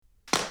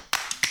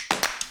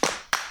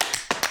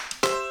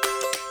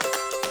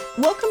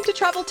Welcome to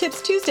Travel Tips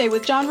Tuesday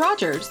with John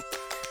Rogers.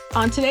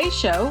 On today's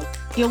show,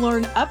 you'll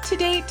learn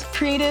up-to-date,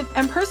 creative,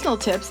 and personal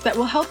tips that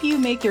will help you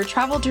make your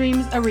travel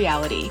dreams a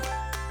reality.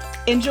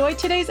 Enjoy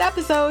today's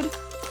episode.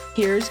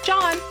 Here's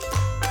John.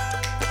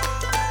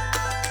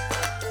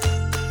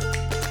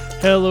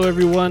 Hello,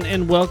 everyone,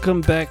 and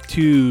welcome back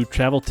to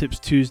Travel Tips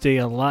Tuesday.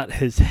 A lot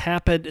has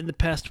happened in the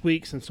past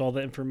week since all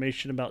the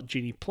information about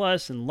Genie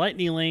Plus and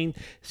Lightning Lane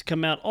has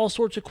come out. All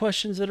sorts of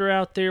questions that are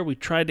out there. We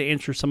tried to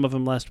answer some of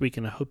them last week,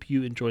 and I hope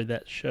you enjoyed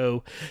that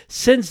show.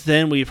 Since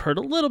then, we've heard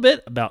a little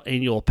bit about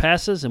annual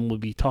passes, and we'll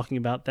be talking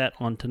about that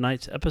on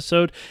tonight's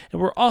episode.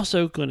 And we're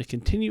also going to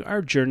continue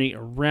our journey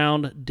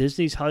around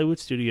Disney's Hollywood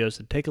Studios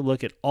and take a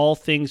look at all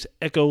things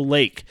Echo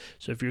Lake.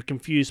 So if you're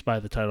confused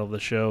by the title of the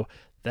show,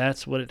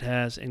 that's what it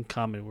has in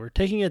common. We're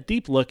taking a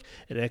deep look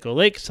at Echo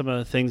Lake, some of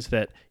the things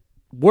that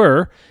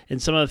were, and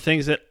some of the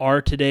things that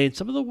are today, and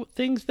some of the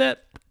things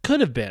that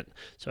could have been.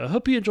 So I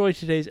hope you enjoyed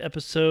today's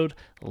episode.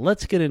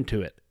 Let's get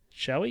into it,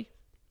 shall we?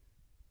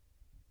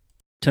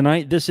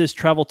 Tonight, this is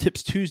Travel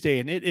Tips Tuesday,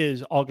 and it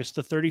is August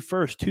the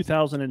 31st,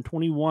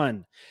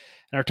 2021.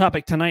 And our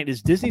topic tonight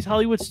is Disney's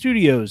Hollywood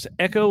Studios,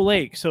 Echo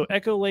Lake. So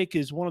Echo Lake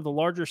is one of the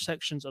larger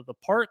sections of the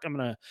park. I'm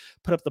going to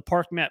put up the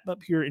park map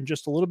up here in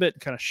just a little bit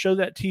and kind of show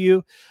that to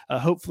you.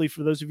 Hopefully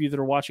for those of you that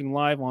are watching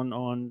live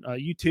on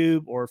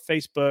YouTube or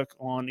Facebook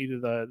on either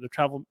the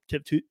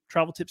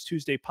Travel Tips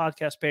Tuesday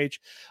podcast page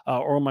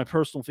or on my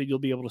personal feed, you'll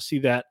be able to see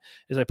that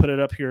as I put it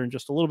up here in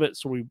just a little bit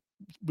so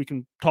we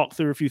can talk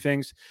through a few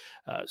things.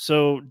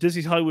 So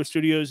Disney's Hollywood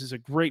Studios is a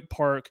great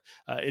park.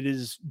 It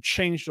has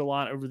changed a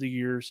lot over the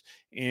years,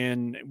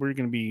 and we're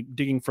going to be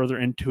digging further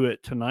into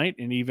it tonight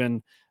and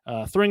even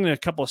throwing in a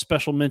couple of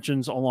special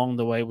mentions along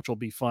the way, which will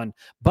be fun.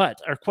 But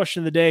our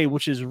question of the day,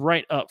 which is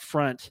right up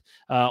front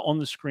on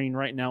the screen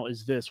right now,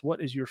 is this: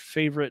 what is your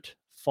favorite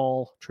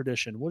fall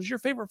tradition? What is your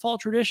favorite fall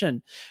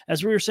tradition?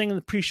 As we were saying in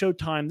the pre-show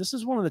time, this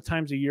is one of the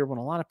times of year when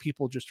a lot of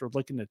people just are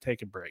looking to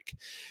take a break.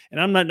 And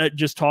I'm not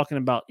just talking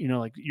about,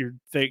 like your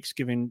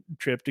Thanksgiving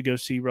trip to go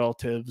see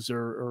relatives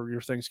or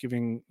your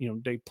Thanksgiving,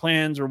 day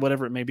plans or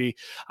whatever it may be.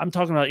 I'm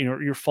talking about,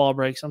 your fall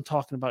breaks. I'm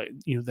talking about,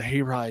 the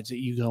hay rides that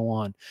you go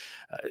on.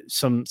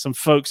 Some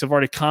folks have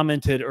already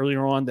commented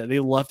earlier on that they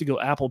love to go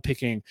apple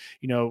picking,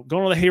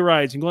 going on the hay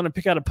rides and going to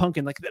pick out a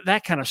pumpkin, like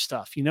that kind of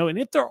stuff, and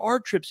if there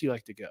are trips you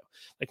like to go,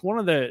 like one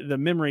of the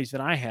memories that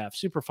I have,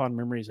 super fond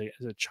memories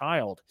as a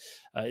child,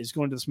 is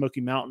going to the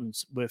Smoky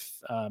Mountains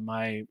with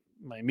my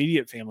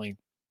immediate family.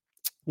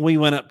 We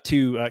went up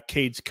to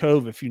Cades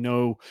Cove, if you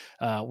know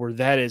where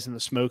that is in the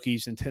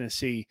Smokies in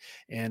Tennessee,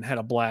 and had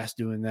a blast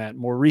doing that.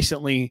 More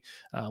recently,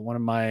 one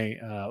of my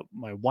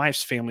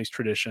wife's family's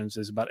traditions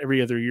is about every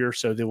other year or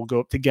so, they will go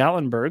up to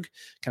Gatlinburg,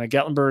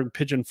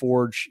 Pigeon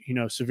Forge,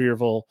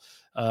 Sevierville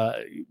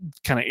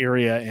kind of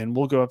area, and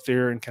we'll go up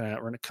there and kind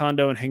of rent a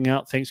condo and hang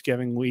out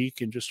Thanksgiving week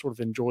and just sort of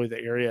enjoy the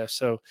area.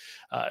 So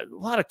a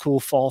lot of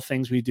cool fall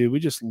things we do. We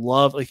just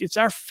love, it's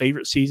our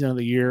favorite season of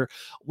the year.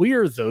 We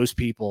are those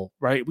people,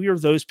 right? We are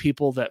those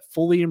people that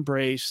fully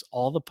embrace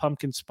all the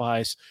pumpkin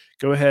spice.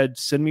 Go ahead,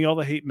 send me all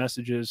the hate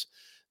messages.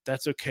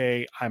 That's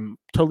okay. I'm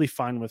totally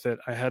fine with it.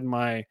 I had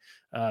my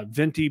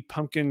venti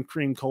pumpkin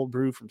cream cold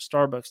brew from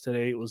Starbucks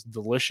today. It was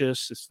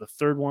delicious. It's the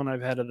third one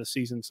I've had of the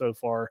season so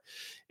far.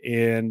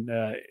 And,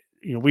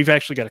 we've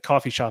actually got a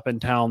coffee shop in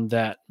town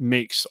that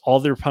makes all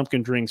their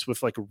pumpkin drinks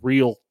with like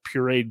real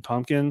pureed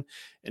pumpkin.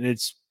 And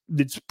it's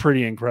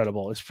pretty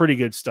incredible. It's pretty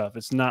good stuff.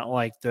 It's not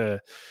like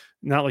the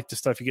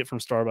stuff you get from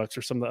Starbucks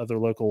or some of the other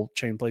local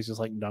chain places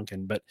like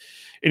Dunkin'. But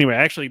anyway,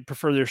 I actually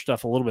prefer their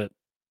stuff a little bit.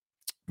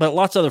 But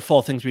lots of other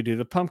fall things we do,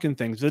 the pumpkin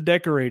things, the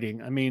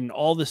decorating. I mean,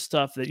 all this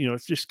stuff that,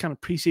 it's just kind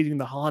of preceding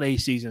the holiday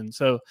season.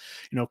 So,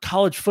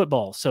 college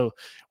football. So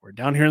we're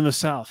down here in the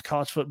South.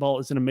 College football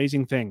is an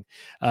amazing thing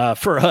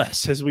for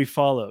us as we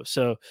follow.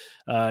 So,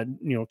 kind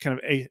of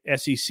a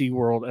SEC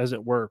world, as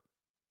it were.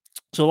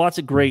 So lots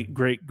of great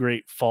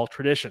fall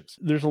traditions.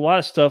 There's a lot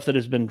of stuff that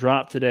has been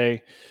dropped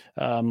today.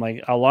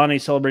 Like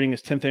Aulani celebrating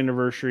its 10th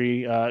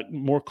anniversary.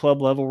 More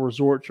club level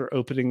resorts are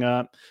opening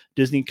up.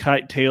 Disney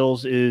Kite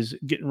Tales is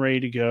getting ready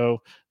to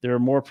go. There are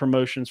more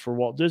promotions for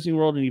Walt Disney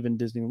World and even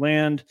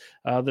Disneyland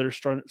that are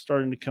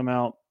starting to come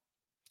out.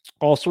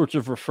 All sorts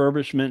of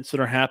refurbishments that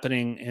are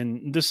happening.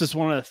 And this is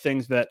one of the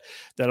things that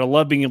I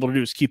love being able to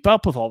do, is keep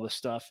up with all this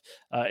stuff.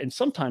 And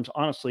sometimes,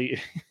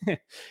 honestly,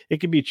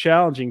 it can be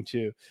challenging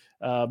too.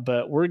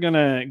 But we're going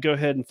to go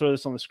ahead and throw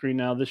this on the screen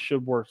now. This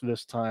should work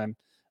this time,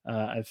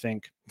 I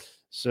think.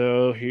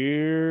 So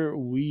there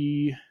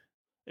we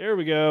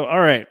go. All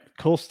right.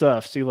 Cool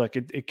stuff. See, look,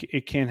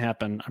 it can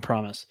happen. I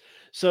promise.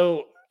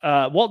 So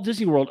Walt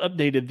Disney World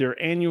updated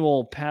their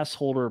annual pass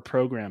holder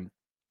program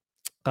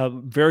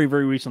very,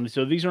 very recently.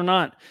 So these are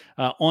not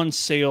on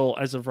sale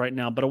as of right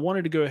now, but I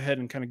wanted to go ahead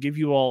and kind of give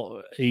you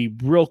all a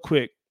real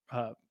quick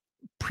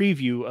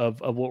preview of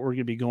what we're going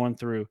to be going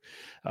through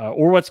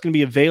or what's going to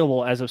be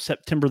available as of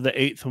September the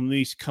 8th when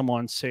these come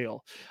on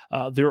sale.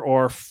 There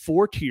are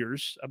 4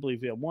 tiers. I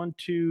believe we have 4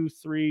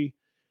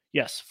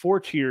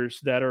 tiers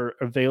that are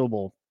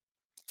available.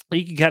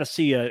 you can kind of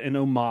see an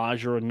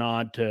homage or a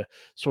nod to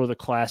sort of the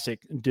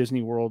classic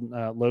Disney World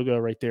logo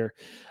right there.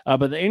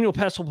 But the annual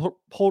pass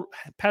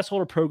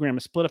holder program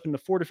is split up into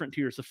 4 different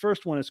tiers. The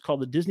first one is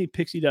called the Disney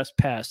Pixie Dust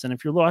Pass. And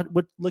if you're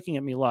looking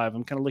at me live,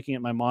 I'm kind of looking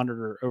at my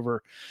monitor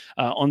over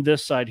on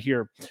this side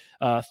here.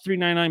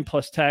 $399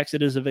 plus tax.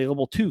 It is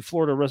available to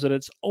Florida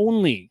residents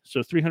only.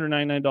 So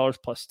 $399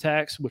 plus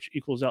tax, which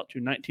equals out to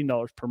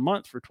 $19 per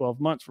month for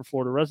 12 months for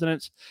Florida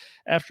residents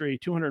after a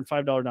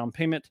 $205 down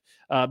payment.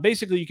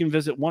 Basically, you can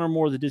visit one or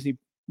more of the Disney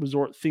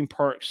resort theme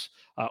parks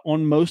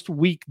on most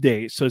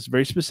weekdays. So it's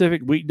very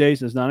specific. Weekdays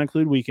does not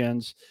include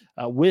weekends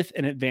with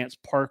an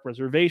advanced park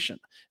reservation.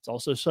 It's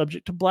also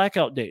subject to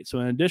blackout dates. So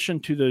in addition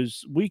to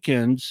those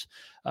weekends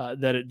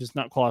that it does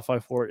not qualify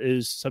for, it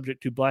is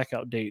subject to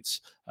blackout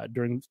dates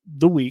during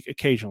the week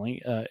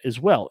occasionally as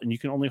well. And you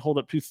can only hold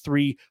up to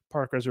 3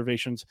 park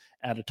reservations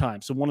at a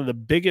time. So one of the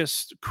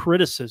biggest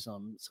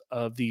criticisms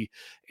of the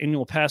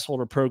annual pass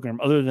holder program,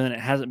 other than it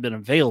hasn't been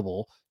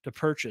available to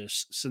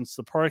purchase since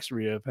the parks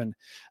reopened,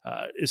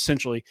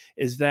 essentially,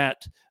 is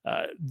that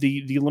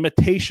the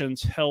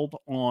limitations held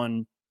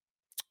on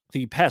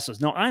the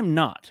passes. Now, I'm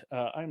not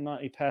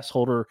a pass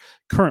holder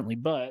currently,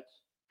 but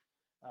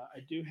I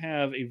do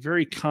have a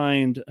very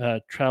kind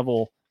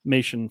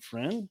Travelmation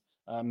friend,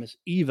 Miss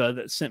Eva,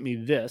 that sent me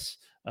this.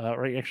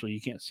 Right, actually,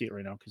 you can't see it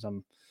right now because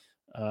I'm.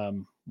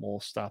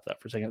 We'll stop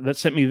that for a second. That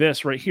sent me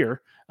this right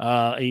here,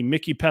 a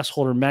Mickey pass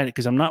holder magnet,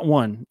 because I'm not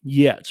one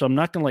yet. So I'm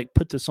not going to like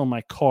put this on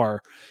my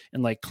car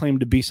and like claim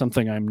to be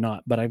something I'm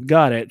not, but I've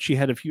got it. She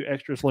had a few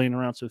extras laying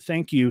around. So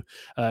thank you,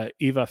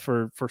 Eva,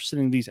 for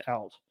sending these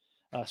out.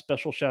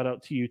 Special shout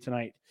out to you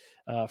tonight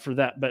for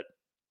that. But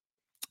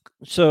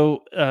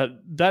so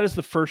that is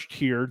the first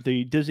tier,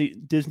 the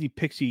Disney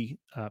Pixie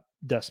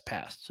Dust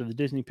Pass. So the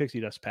Disney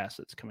Pixie Dust Pass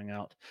that's coming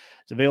out.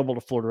 It's available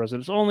to Florida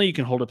residents only. You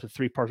can hold up to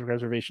 3 park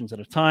reservations at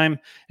a time,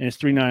 and it's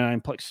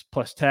 $399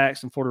 plus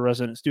tax. And Florida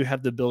residents do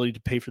have the ability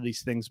to pay for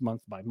these things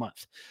month by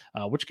month,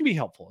 which can be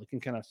helpful. It can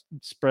kind of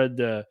spread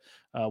the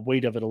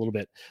weight of it a little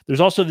bit.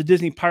 There's also the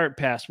Disney Pirate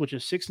Pass, which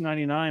is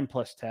 $699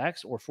 plus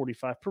tax, or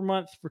 $45 per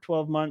month for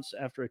 12 months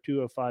after a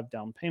 $205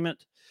 down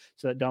payment.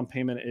 So that down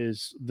payment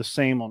is the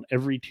same on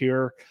every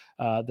tier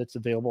that's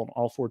available on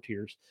all 4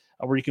 tiers,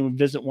 where you can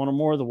visit one or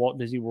more of the Walt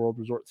Disney World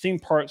Resort theme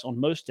parks on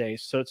most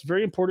days. So it's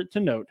very important to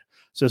note,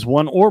 it says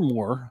one or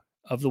more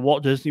of the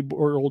Walt Disney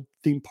World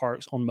theme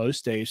parks on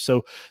most days.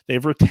 So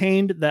they've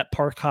retained that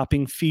park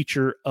hopping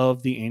feature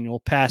of the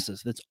annual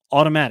passes. That's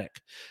automatic.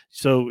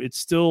 So it's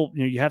still,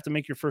 you have to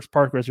make your first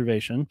park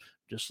reservation,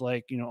 just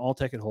like, all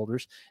ticket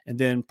holders. And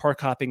then park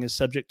hopping is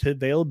subject to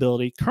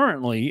availability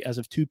currently as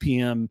of 2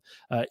 p.m.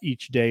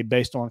 Each day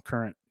based on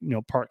current,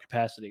 park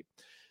capacity.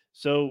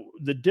 So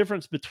the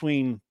difference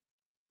between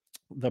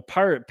the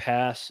Pirate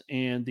Pass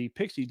and the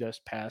Pixie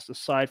Dust Pass,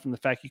 aside from the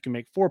fact you can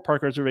make 4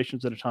 park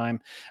reservations at a time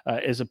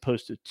as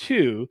opposed to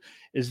 2,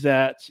 is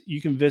that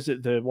you can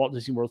visit the Walt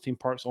Disney World theme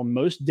parks on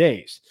most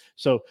days.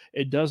 So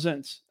it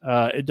doesn't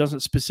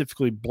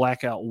specifically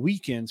black out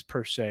weekends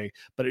per se,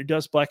 but it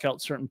does black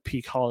out certain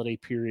peak holiday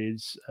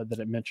periods that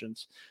it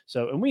mentions.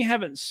 So, and we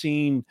haven't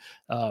seen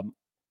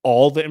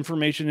all the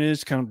information.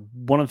 Is kind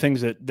of one of the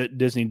things that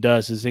Disney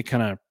does is they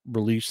kind of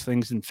release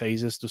things in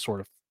phases to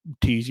sort of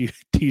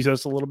tease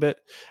us a little bit.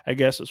 I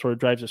guess it sort of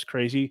drives us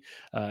crazy.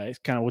 It's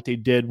kind of what they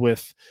did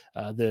with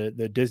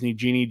the Disney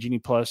Genie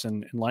Plus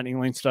and Lightning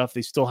Lane stuff.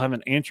 They still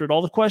haven't answered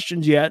all the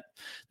questions yet.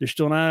 They're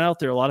still not out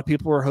there. A lot of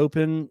people are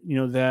hoping,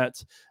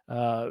 that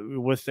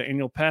with the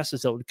annual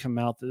passes that would come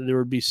out, that there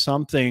would be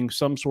some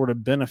sort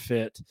of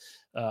benefit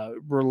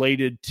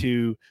related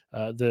to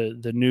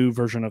the new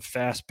version of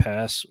Fast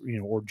Pass,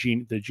 or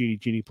the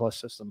Genie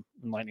Plus system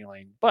in Lightning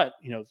Lane. But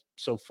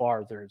so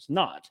far there is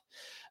not.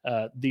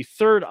 The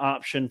third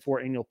option for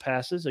annual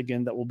passes,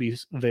 again, that will be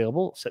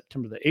available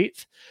September the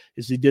 8th,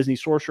 is the Disney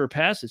Sorcerer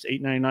Pass. It's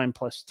 $899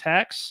 plus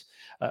tax,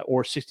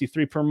 or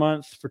 $63 per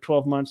month for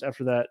 12 months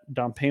after that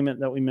down payment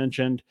that we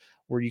mentioned,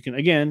 where you can,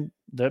 again,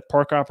 the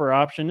park hopper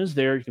option is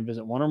there. You can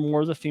visit one or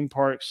more of the theme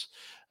parks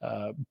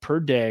per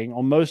day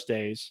on most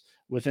days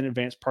with an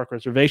advanced park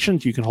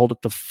reservations. You can hold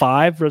up to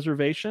 5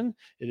 reservations.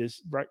 It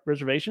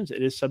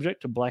is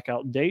subject to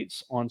blackout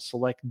dates on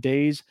select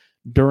days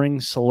during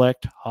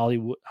select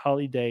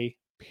holiday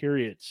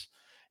periods.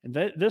 And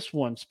this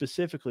one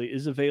specifically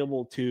is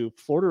available to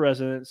Florida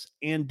residents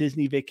and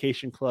Disney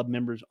Vacation Club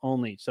members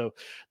only. So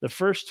the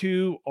first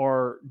 2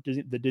 are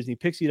the Disney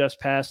Pixie Dust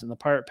Pass and the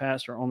Pirate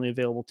Pass are only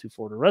available to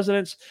Florida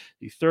residents.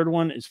 The third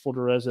one is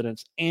Florida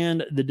residents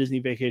and the Disney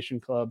Vacation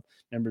Club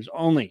members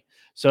only.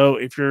 So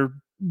if you're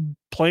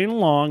playing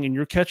along and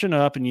you're catching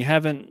up and you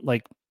haven't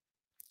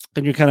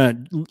and you're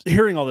kind of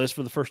hearing all this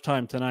for the first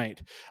time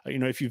tonight,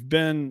 if you've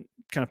been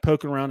kind of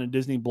poking around in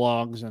Disney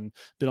blogs and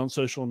been on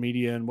social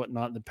media and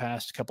whatnot in the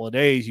past couple of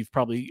days, you've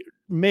probably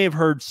may have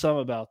heard some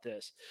about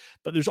this.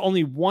 But there's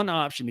only one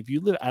option. If you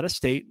live out of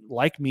state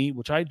like me,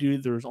 which I do,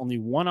 there's only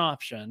one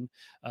option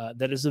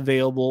that is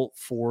available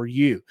for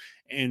you.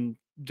 And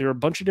there are a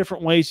bunch of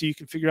different ways that you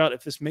can figure out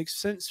if this makes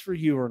sense for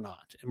you or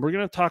not. And we're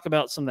going to talk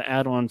about some of the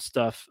add-on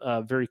stuff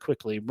very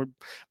quickly. We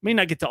may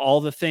not get to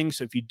all the things.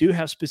 So if you do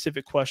have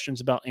specific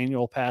questions about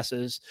annual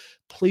passes,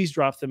 please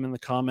drop them in the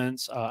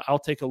comments. I'll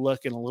take a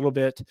look in a little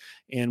bit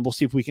and we'll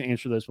see if we can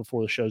answer those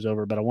before the show's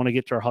over. But I want to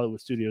get to our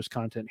Hollywood Studios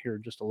content here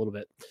in just a little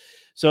bit.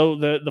 So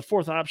the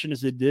fourth option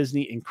is the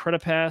Disney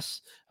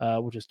Incredipass,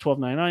 which is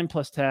 $12.99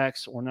 plus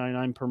tax, or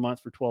 $99 per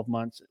month for 12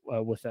 months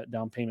with that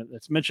down payment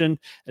that's mentioned.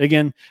 And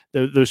again,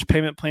 those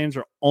payment plans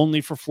are only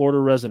for Florida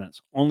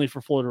residents. Only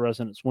for Florida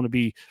residents. Want to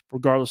be,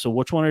 regardless of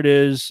which one it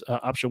is,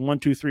 option 1,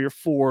 2, 3, or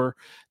 4.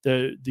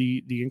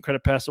 The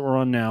Incredipass that we're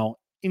on now,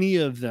 any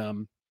of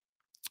them.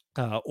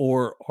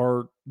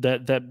 Or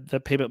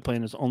that payment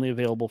plan is only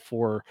available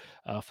for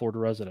Florida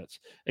residents.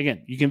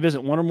 Again, you can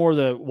visit one or more of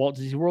the Walt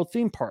Disney World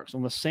theme parks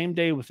on the same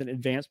day with an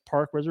advanced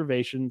park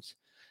reservations.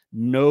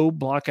 No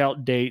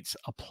blockout dates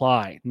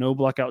apply. No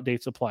blockout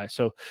dates apply.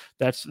 So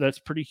that's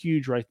pretty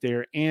huge right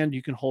there. And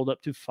you can hold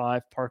up to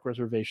 5 park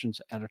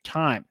reservations at a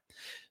time.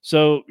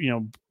 So,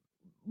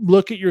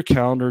 look at your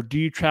calendar. Do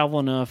you travel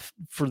enough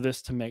for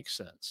this to make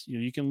sense?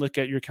 You can look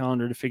at your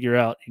calendar to figure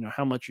out,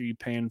 how much are you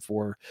paying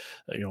for,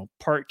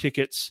 park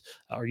tickets?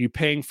 Are you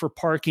paying for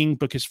parking?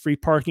 Because free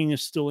parking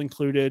is still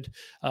included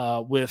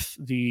with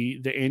the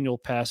annual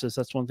passes.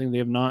 That's one thing they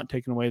have not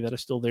taken away. That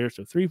is still there.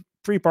 So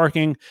free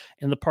parking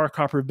and the park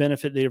hopper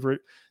benefit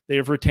they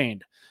have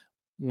retained.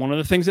 One of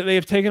the things that they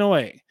have taken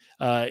away,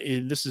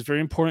 and this is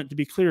very important to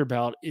be clear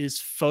about, is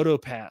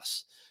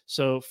PhotoPass.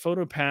 So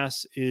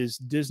PhotoPass is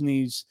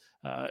Disney's.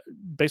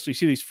 Basically, you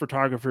see these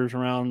photographers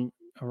around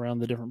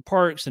the different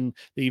parks, and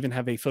they even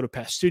have a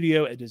PhotoPass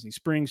studio at Disney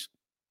Springs.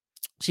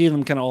 See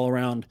them kind of all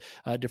around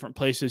different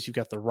places. You've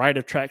got the ride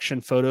attraction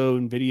photo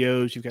and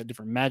videos. You've got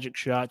different magic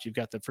shots. You've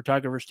got the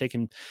photographers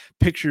taking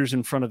pictures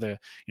in front of the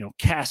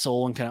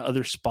castle and kind of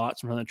other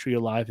spots around the Tree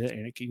of Life,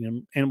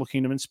 Animal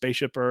Kingdom, and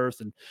Spaceship Earth,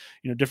 and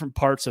different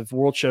parts of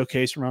World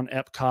Showcase around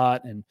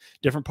Epcot and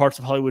different parts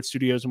of Hollywood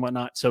Studios and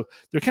whatnot. So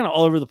they're kind of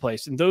all over the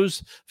place. And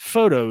those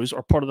photos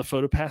are part of the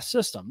PhotoPass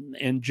system.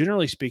 And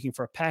generally speaking,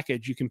 for a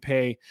package, you can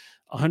pay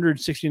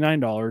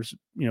 $169,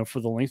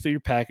 for the length of your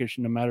package,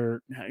 no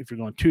matter if you're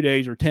going 2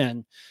 days or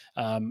 10.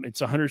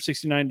 It's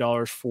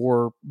 $169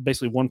 for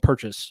basically one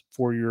purchase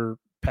for your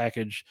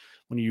package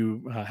when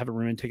you have a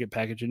room and ticket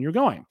package and you're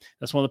going.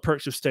 That's one of the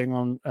perks of staying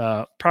on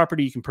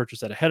property. You can purchase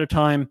that ahead of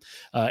time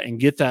and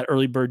get that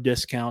early bird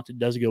discount. It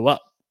does go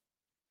up.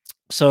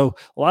 So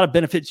a lot of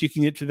benefits you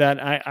can get to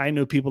that. I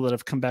know people that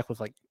have come back with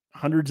like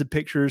hundreds of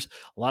pictures.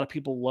 A lot of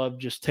people love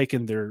just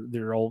taking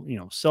their old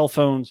cell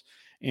phones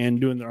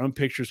and doing their own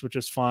pictures, which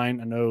is fine.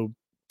 I know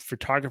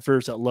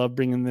photographers that love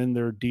bringing in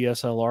their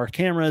DSLR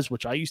cameras,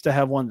 which I used to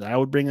have one that I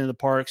would bring into the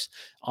parks.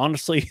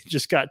 Honestly, it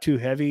just got too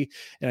heavy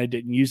and I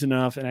didn't use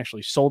enough, and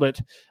actually sold it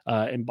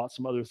and bought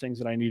some other things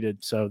that I needed.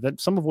 So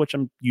that, some of which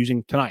I'm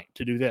using tonight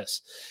to do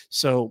this.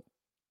 So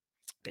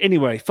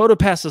anyway,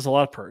 PhotoPass has a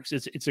lot of perks.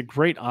 It's a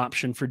great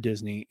option for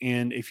Disney.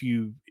 And if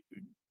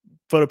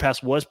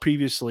PhotoPass was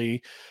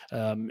previously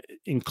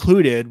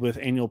included with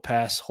annual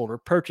pass holder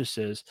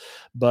purchases,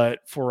 but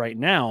for right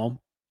now,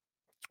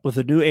 with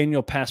the new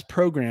annual pass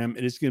program,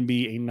 it is going to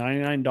be a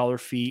 $99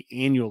 fee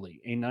annually.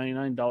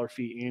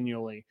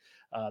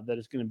 That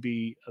is going to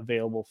be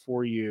available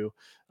for you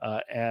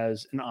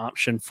as an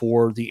option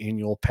for the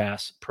annual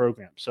pass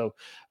program. So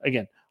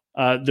again,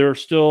 there's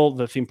still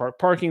the theme park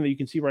parking that you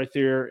can see right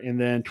there, and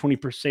then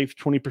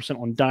 20%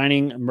 on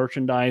dining,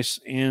 merchandise,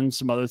 and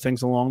some other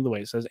things along the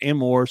way. It says and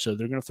more, so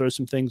they're going to throw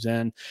some things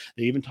in.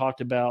 They even talked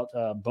about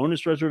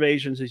bonus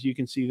reservations, as you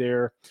can see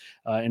there,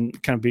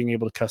 and kind of being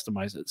able to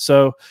customize it.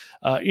 So,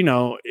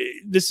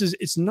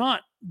 it's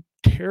not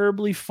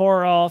terribly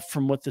far off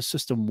from what the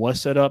system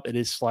was set up. It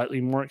is slightly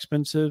more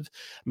expensive.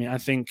 I mean, I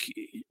think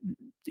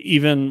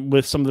even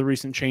with some of the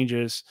recent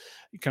changes,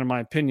 kind of my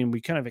opinion,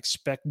 we kind of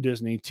expect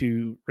Disney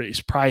to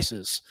raise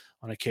prices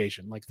on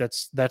occasion. Like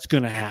that's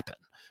going to happen,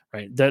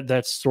 right?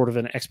 That's sort of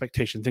an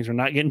expectation. Things are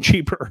not getting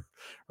cheaper,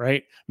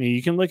 right? I mean,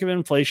 you can look at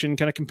inflation,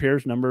 kind of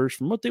compares numbers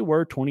from what they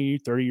were 20,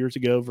 30 years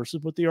ago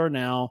versus what they are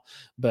now.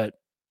 But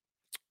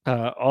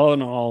all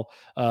in all,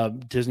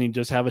 Disney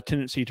does have a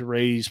tendency to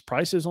raise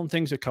prices on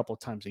things a couple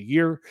of times a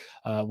year.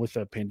 With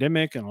the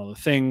pandemic and all the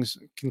things,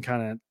 can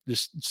kind of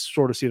just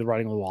sort of see the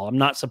writing on the wall. I'm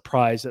not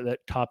surprised that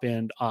top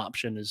end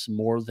option is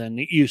more than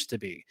it used to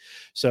be.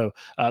 So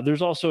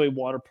there's also a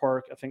water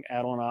park, I think,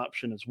 add-on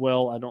option as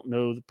well. I don't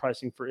know the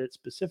pricing for it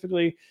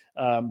specifically,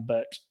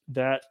 but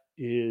that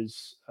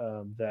is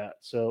that.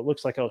 So it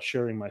looks like I was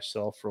sharing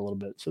myself for a little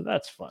bit. So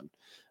that's fun.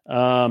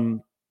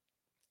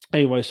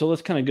 Anyway, so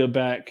let's kind of go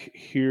back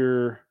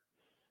here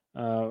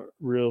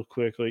real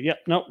quickly. Yep,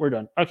 no, we're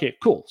done. Okay,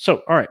 cool.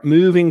 So, all right,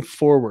 moving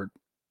forward.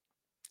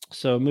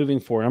 So moving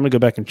forward, I'm going to go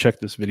back and check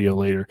this video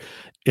later.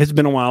 It's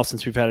been a while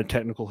since we've had a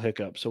technical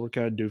hiccup, so we're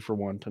kind of due for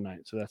one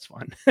tonight, so that's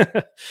fine.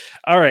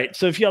 All right,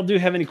 so if y'all do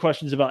have any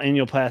questions about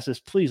annual passes,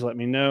 please let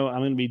me know. I'm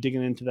going to be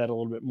digging into that a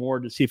little bit more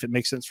to see if it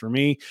makes sense for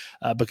me,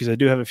 because I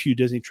do have a few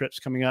Disney trips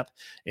coming up,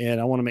 and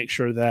I want to make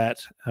sure that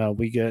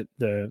we get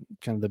the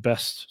kind of the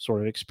best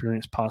sort of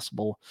experience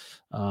possible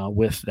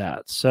with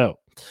that. So,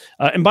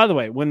 and by the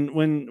way, when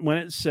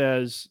it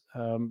says,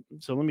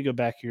 so let me go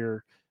back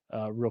here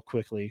real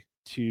quickly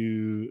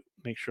to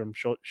make sure I'm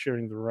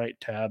sharing the right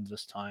tab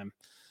this time,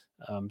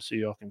 so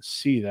y'all can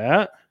see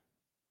that.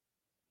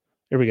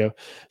 There we go.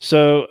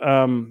 So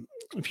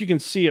if you can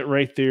see it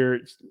right there,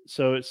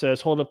 so it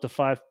says hold up to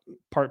 5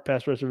 park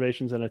pass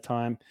reservations at a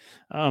time.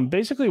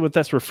 Basically what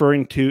that's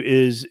referring to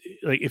is,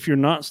 like, if you're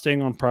not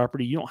staying on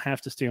property, you don't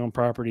have to stay on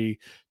property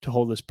to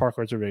hold this park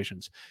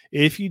reservations.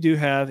 If you do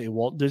have a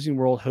Walt Disney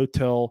World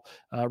hotel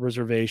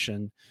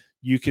reservation,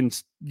 you can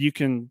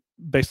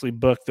basically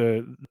book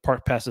the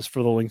park passes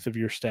for the length of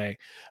your stay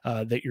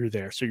that you're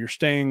there. So you're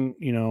staying,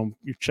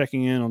 you're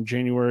checking in on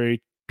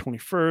January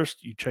 21st,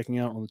 you checking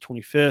out on the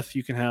 25th.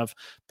 You can have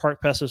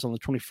park passes on the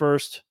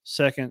 21st,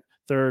 2nd,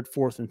 3rd,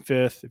 4th, and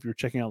 5th. If you're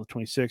checking out the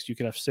 26th, you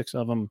could have 6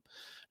 of them.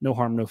 No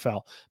harm, no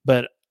foul.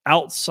 But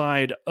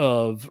outside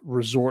of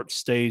resort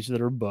stays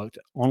that are booked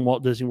on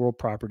Walt Disney World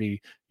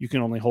property, you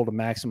can only hold a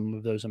maximum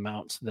of those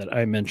amounts that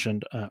I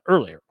mentioned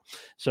earlier.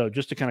 So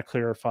just to kind of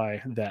clarify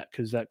that,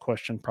 because that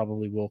question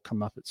probably will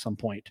come up at some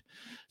point.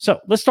 So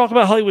let's talk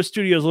about Hollywood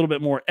Studios a little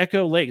bit more.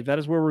 Echo Lake, that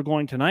is where we're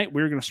going tonight.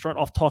 We're going to start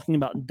off talking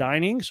about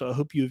dining. So I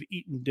hope you've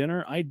eaten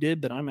dinner. I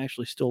did, but I'm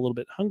actually still a little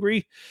bit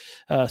hungry.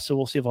 So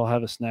we'll see if I'll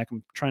have a snack.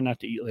 I'm trying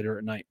not to eat later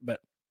at night, but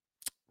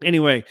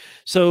anyway,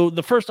 so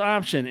the first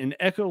option in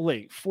Echo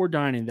Lake for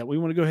dining that we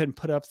want to go ahead and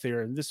put up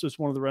there, and this was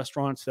one of the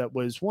restaurants that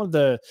was one of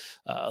the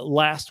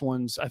last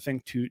ones, I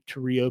think, to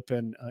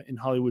reopen in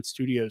Hollywood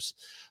Studios,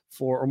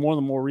 or one of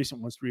the more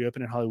recent ones to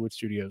reopen in Hollywood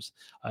Studios.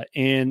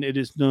 And it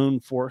is known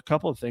for a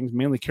couple of things,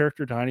 mainly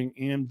character dining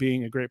and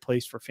being a great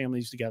place for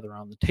families to gather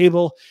around the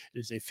table. It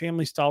is a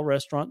family-style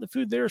restaurant. The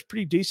food there is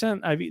pretty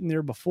decent. I've eaten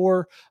there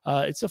before.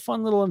 It's a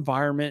fun little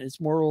environment. It's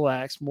more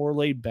relaxed, more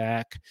laid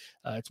back.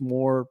 It's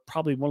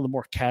probably one of the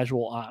more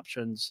casual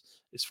options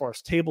as far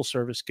as table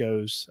service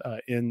goes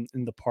in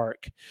the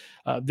park.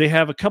 They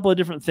have a couple of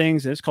different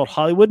things, and it's called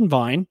Hollywood and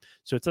Vine.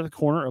 So it's at the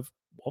corner of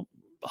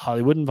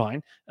Hollywood and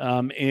Vine.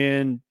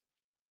 And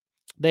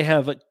they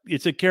have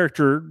it's a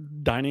character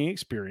dining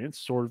experience,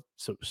 sort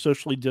of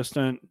socially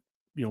distant,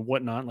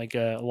 whatnot. Like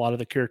a lot of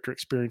the character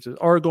experiences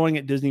are going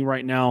at Disney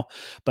right now,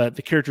 but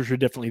the characters are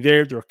definitely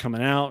there. They're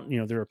coming out,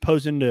 they're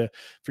posing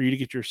for you to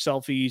get your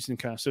selfies and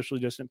kind of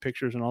socially distant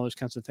pictures and all those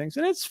kinds of things.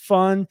 And it's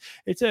fun.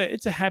 It's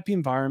a happy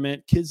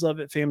environment. Kids love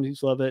it.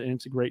 Families love it. And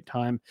it's a great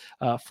time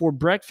for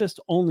breakfast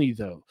only,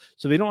 though.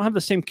 So they don't have the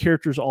same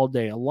characters all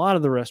day. A lot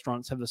of the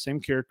restaurants have the same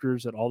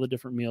characters at all the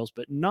different meals,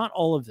 but not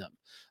all of them.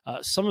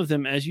 Some of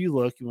them, as you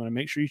look, you want to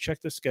make sure you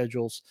check the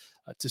schedules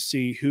to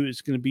see who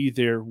is going to be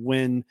there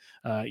when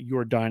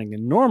you're dining.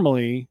 And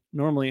normally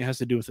it has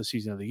to do with the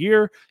season of the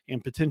year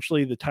and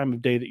potentially the time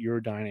of day that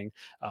you're dining.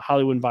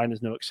 Hollywood and Vine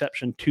is no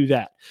exception to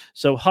that.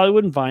 So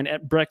Hollywood and Vine,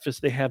 at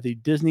breakfast, they have the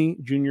Disney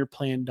Junior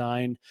Play and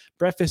Dine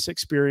breakfast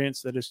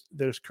experience that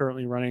is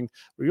currently running,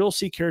 where you'll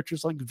see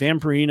characters like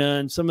Vampirina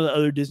and some of the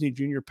other Disney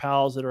Junior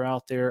pals that are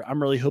out there.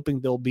 I'm really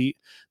hoping they'll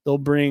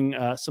bring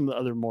some of the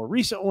other more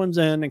recent ones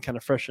in and kind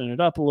of freshen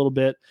it up a little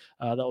bit.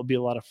 That will be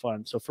a lot of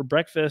fun. So for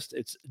breakfast,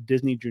 it's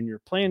Disney Junior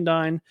Play and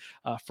Dine.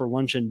 For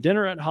lunch and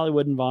dinner at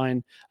Hollywood and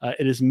Vine,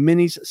 it is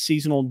Minnie's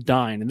Seasonal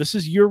Dine. And this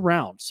is year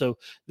round. So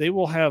they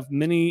will have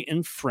Minnie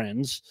and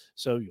friends.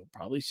 So you'll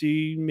probably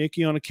see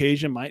Mickey on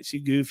occasion, might see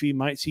Goofy,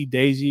 might see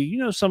Daisy,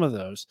 some of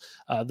those,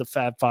 the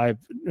Fab Five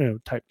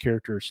type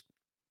characters.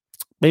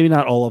 Maybe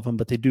not all of them,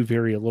 but they do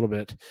vary a little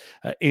bit.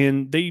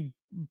 And they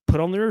put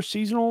on their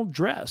seasonal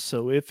dress.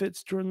 So if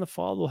it's during the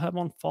fall, they'll have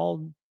on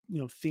fall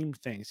themed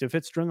things. If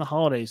it's during the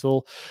holidays,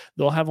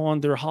 they'll have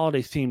on their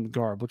holiday themed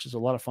garb, which is a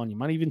lot of fun. You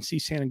might even see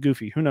Santa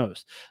Goofy. Who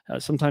knows?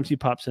 Sometimes he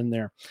pops in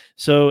there.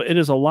 So it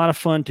is a lot of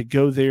fun to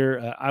go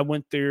there. I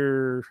went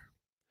there,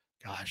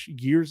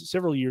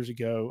 several years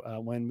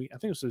ago when I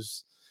think this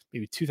was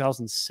maybe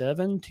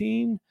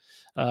 2017,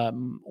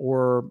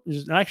 or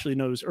actually,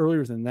 no, it was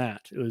earlier than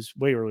that. It was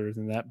way earlier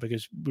than that,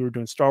 because we were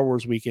doing Star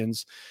Wars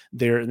weekends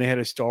there, and they had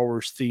a Star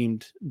Wars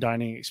themed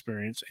dining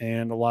experience,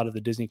 and a lot of the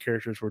Disney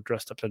characters were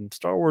dressed up in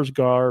Star Wars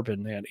garb,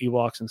 and they had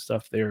Ewoks and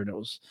stuff there, and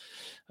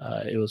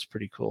it was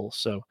pretty cool.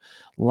 So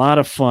a lot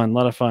of fun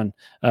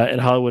at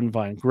Hollywood and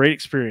Vine. Great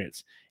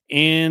experience.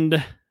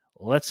 And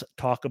let's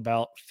talk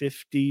about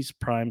 50s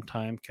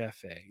Primetime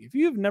Cafe. If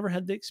you have never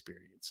had the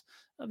experience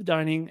of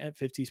dining at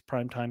 50s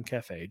Primetime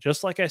Cafe,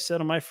 just like I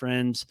said on my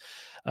friends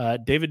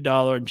David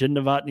Dollar and Jen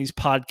Novotny's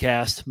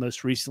podcast,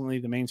 most recently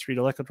the Main Street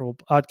Electrical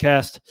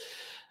podcast,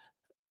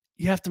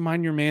 you have to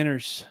mind your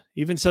manners.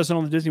 Even says it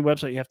on the Disney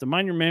website, you have to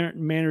mind your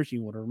manners.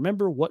 You want to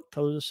remember what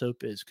color the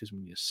soap is, because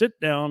when you sit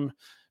down,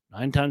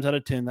 9 times out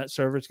of 10, that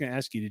server is going to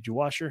ask you, did you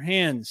wash your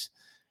hands?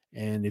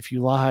 And if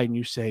you lie and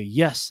you say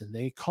yes, and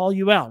they call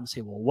you out and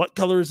say, well, what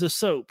color is the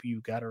soap? You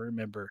got to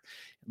remember.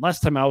 And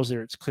last time I was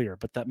there, it's clear,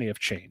 but that may have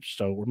changed.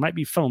 So it might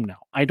be foam now.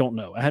 I don't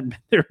know. I hadn't been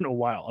there in a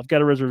while. I've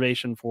got a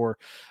reservation for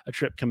a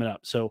trip coming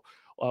up. So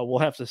we'll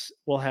have to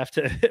we'll have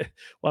to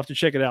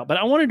check it out. But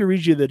I wanted to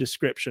read you the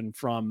description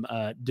from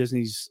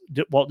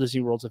Walt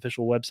Disney World's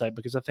official website,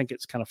 because I think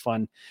it's kind of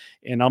fun,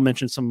 and I'll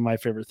mention some of my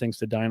favorite things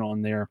to dine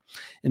on there.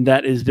 And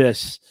that is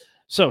this.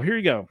 So here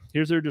you go.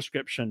 Here's their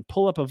description.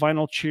 Pull up a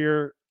vinyl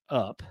chair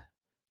up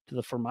to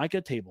the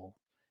Formica table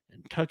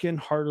and tuck in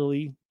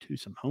heartily to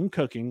some home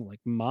cooking, like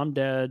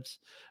mom's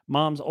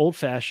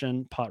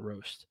old-fashioned pot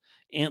roast,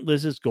 Aunt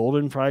Liz's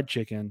golden fried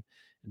chicken,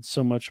 and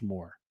so much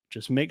more.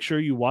 Just make sure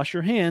you wash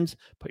your hands,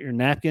 put your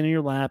napkin in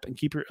your lap, and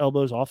keep your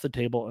elbows off the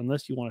table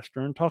unless you want a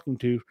stern talking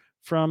to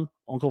from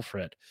Uncle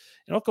Fred.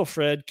 And Uncle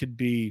Fred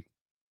could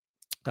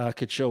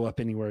show up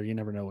anywhere. You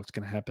never know what's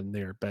going to happen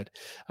there. But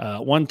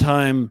one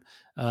time,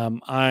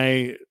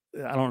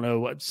 I don't know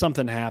what,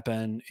 something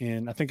happened,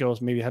 and I think I was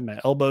maybe had my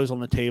elbows on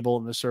the table,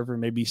 and the server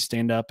maybe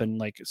stand up and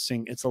like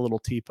sing "It's a Little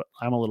Teapot,"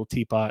 I'm a little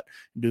teapot,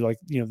 and do like,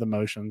 the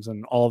motions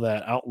and all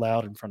that out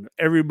loud in front of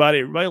everybody.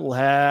 Everybody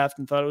laughed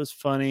and thought it was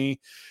funny.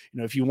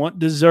 If you want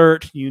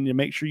dessert, you need to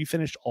make sure you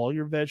finished all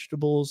your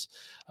vegetables.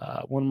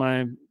 One of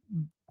my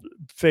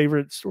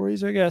favorite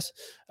stories, I guess,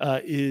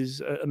 is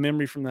a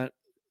memory from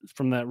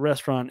that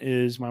restaurant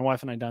is my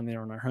wife and I down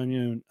there on our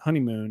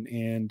honeymoon,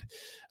 and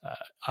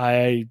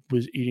I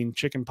was eating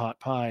chicken pot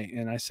pie,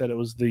 and I said it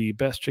was the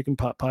best chicken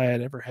pot pie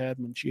I'd ever had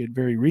when she had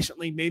very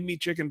recently made me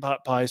chicken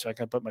pot pie, so I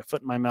could put my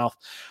foot in my mouth.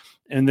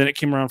 And then it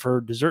came around for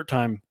dessert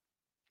time,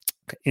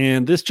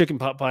 and this chicken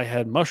pot pie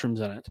had mushrooms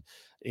in it,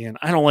 and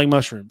I don't like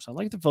mushrooms. I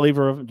like the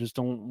flavor of it, just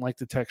don't like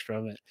the texture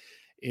of it.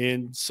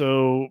 And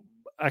so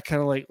I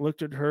kind of like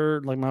looked at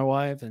her, like my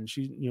wife, and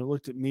she,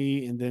 looked at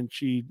me, and then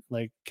she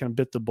like kind of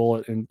bit the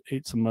bullet and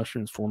ate some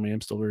mushrooms for me.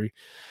 I'm still very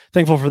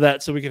thankful for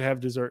that, so we could have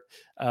dessert.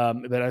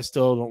 But I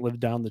still don't live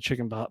down the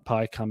chicken pot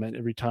pie comment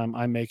every time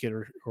I make it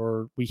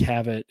or we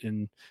have it.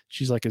 And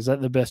she's like, "Is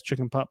that the best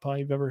chicken pot pie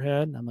you've ever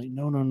had?" And I'm like,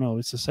 No,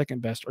 it's the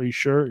second best. Are you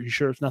sure? Are you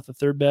sure it's not the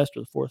third best or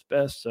the fourth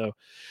best? So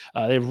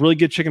they have really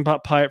good chicken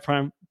pot pie at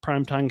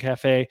Primetime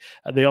Cafe.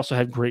 They also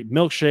have great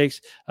milkshakes.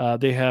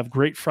 They have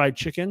great fried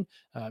chicken.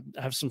 I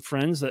have some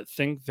friends that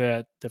think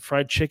that the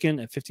fried chicken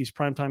at 50's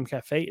Primetime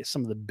Cafe is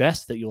some of the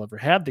best that you'll ever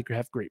have. They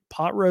have great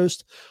pot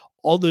roast,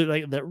 all the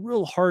like that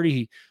real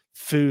hearty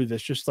food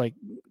that's just like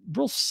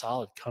real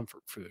solid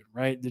comfort food,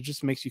 right? That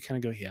just makes you kind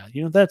of go, yeah,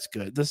 that's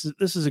good. This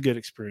is a good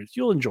experience.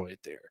 You'll enjoy it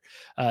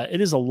there.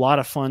 It is a lot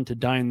of fun to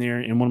dine there,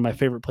 and one of my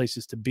favorite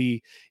places to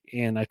be,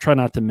 and I try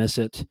not to miss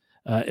it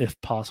if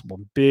possible.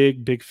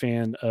 Big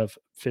fan of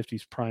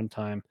 50's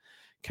Primetime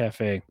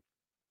Cafe.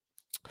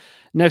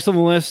 Next on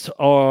the list,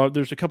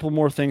 there's a couple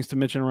more things to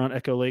mention around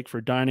Echo Lake for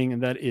dining,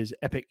 and that is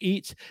Epic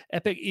Eats.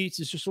 Epic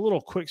Eats is just a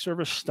little quick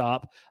service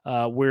stop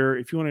where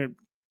if you want to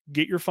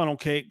get your funnel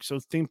cake, so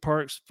theme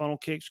parks, funnel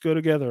cakes go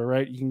together,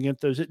 right? You can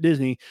get those at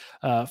Disney,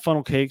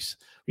 funnel cakes.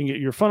 You can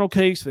get your funnel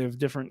cakes. They have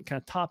different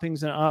kind of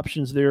toppings and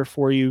options there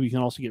for you. You can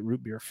also get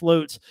root beer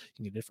floats. You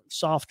can get different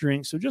soft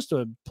drinks. So just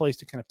a place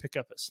to kind of pick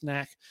up a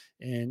snack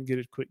and get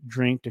a quick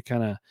drink to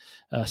kind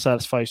of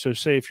satisfy. So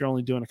say if you're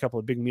only doing a couple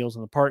of big meals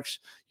in the parks,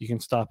 you can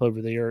stop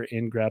over there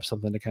and grab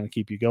something to kind of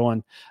keep you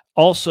going.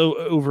 Also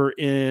over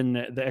in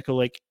the Echo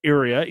Lake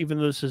area, even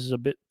though this is a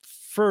bit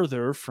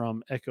further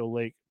from Echo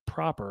Lake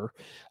proper,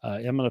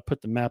 I'm going to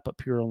put the map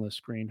up here on the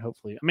screen.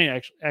 Hopefully, I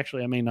may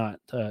actually I may not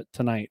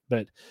tonight,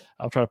 but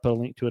I'll try to put a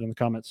link to it in the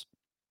comments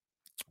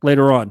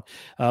later on.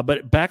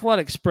 But Backlot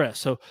Express.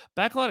 So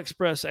Backlot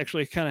Express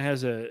actually kind of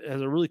has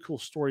a really cool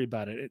story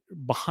about it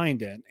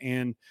behind it,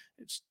 and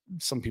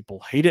some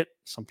people hate it,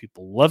 some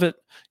people love it.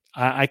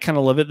 I kind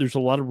of love it. There's a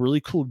lot of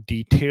really cool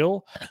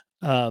detail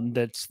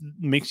that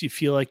makes you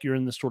feel like you're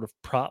in this sort of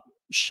prop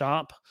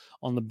shop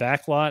on the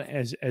backlot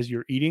as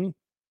you're eating.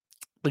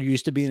 There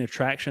used to be an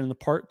attraction in the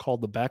park called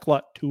the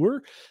Backlot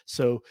Tour.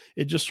 So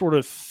it just sort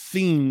of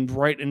themed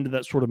right into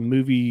that sort of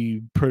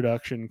movie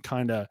production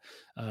kind of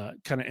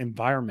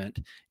environment.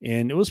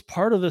 And it was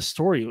part of the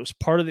story. It was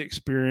part of the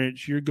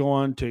experience. You're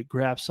going to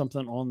grab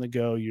something on the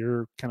go.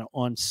 You're kind of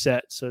on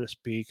set, so to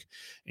speak,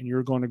 and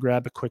you're going to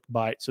grab a quick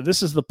bite. So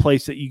this is the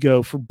place that you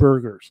go for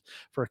burgers,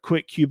 for a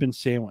quick Cuban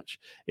sandwich.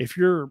 If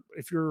you're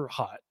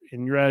hot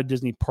and you're at a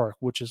Disney park,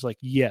 which is like,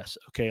 yes,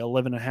 okay,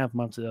 11 and a half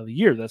months of the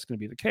year, that's going to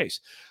be the case.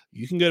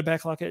 You can go to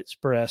Backlot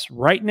Express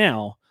right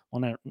now. Well,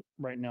 not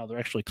right now, they're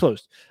actually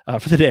closed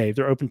for the day.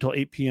 They're open until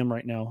 8 p.m.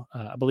 right now,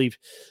 I believe,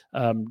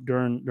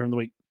 during the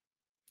week.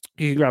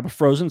 You can grab a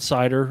frozen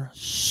cider,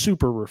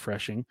 super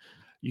refreshing.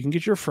 You can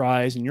get your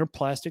fries and your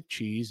plastic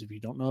cheese. If you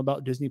don't know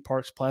about Disney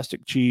Parks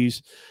plastic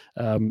cheese,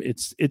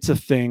 it's a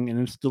thing, and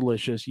it's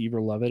delicious. You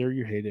either love it or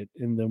you hate it.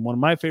 And then one of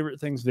my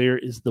favorite things there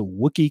is the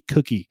Wookiee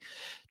cookie.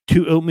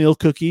 2 oatmeal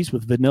cookies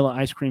with vanilla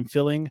ice cream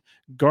filling,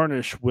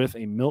 garnished with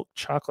a milk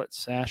chocolate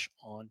sash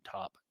on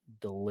top.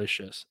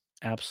 Delicious.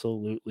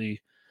 Absolutely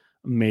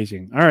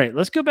amazing. All right,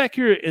 let's go back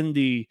here in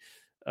the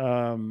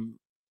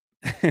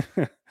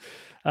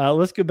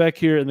Let's go back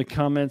here in the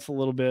comments a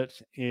little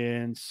bit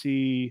and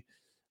see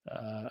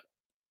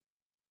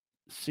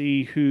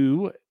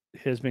who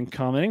has been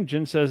commenting.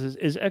 Jen says,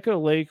 is Echo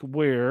Lake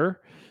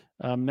where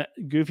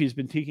Goofy's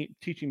been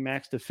teaching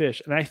Max to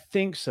fish? And I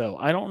think so.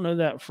 I don't know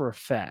that for a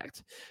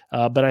fact,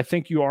 but I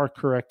think you are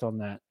correct on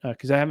that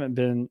because I haven't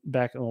been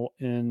back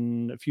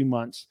in a few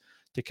months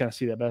to kind of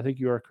see that, but I think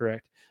you are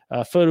correct.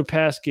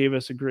 PhotoPass gave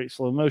us a great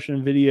slow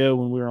motion video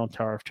when we were on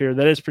Tower of Terror.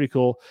 That is pretty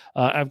cool.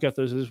 I've got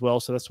those as well.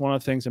 So that's one of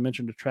the things I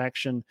mentioned,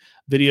 attraction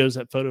videos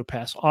that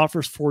PhotoPass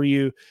offers for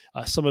you.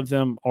 Some of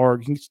them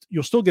are,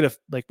 you'll still get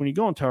like when you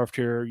go on Tower of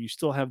Terror, you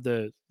still have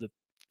the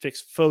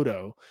fixed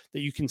photo that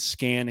you can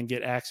scan and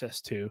get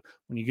access to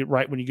when you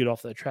get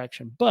off the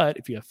attraction. But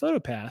if you have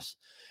PhotoPass,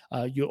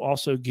 you'll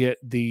also get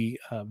the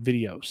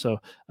video. So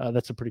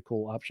that's a pretty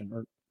cool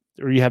option,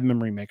 or you have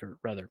Memory Maker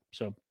rather.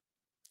 So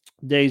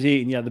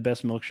Daisy, and yeah, the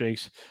best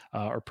milkshakes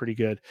are pretty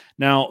good.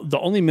 Now, the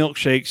only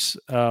milkshakes,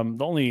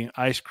 the only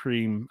ice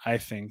cream I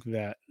think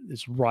that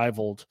is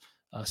rivaled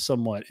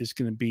somewhat is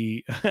going to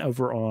be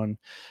over on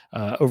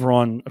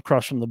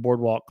across from the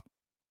boardwalk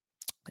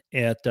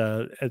at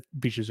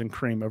Beaches and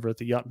Cream over at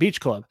the Yacht Beach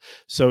Club.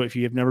 So if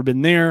you have never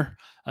been there,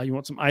 you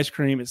want some ice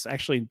cream, it's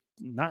actually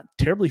not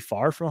terribly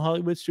far from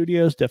Hollywood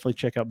Studios. Definitely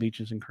check out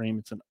Beaches and Cream.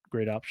 It's a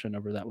great option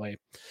over that way.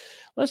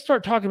 Let's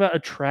start talking about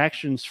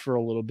attractions for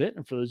a little bit.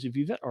 And for those of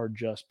you that are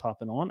just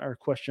popping on, our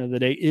question of the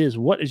day is,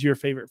 what is your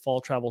favorite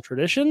fall travel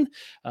tradition?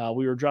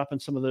 We were dropping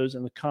some of those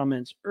in the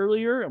comments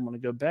earlier. I'm going to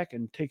go back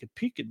and take a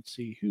peek and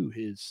see who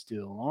is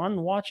still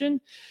on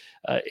watching.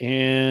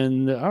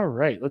 And all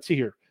right, let's see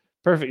here.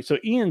 Perfect. So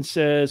Ian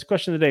says,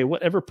 question of the day,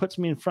 whatever puts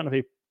me in front of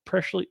a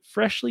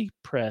freshly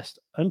pressed,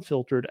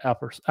 unfiltered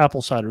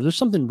apple cider. There's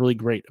something really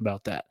great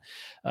about that.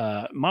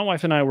 My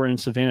wife and I were in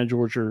Savannah,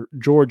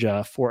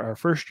 Georgia for our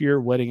first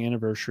year wedding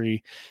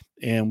anniversary.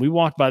 And we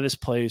walked by this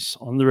place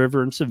on the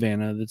river in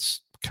Savannah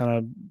that's kind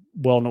of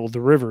well known.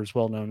 The river is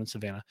well known in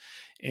Savannah.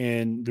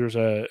 And there's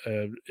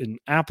an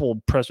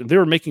apple press. They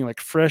were making like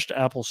fresh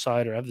apple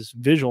cider. I have this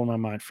visual in my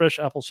mind, fresh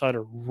apple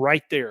cider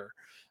right there.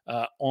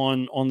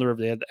 On the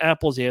river. They had the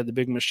apples, they had the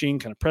big machine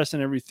kind of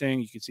pressing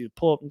everything. You could see the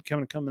pull-up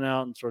coming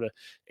out and sort of,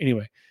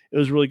 anyway, it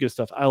was really good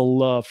stuff. I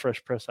love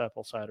fresh pressed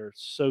apple cider.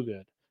 It's so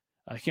good.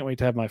 I can't wait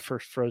to have my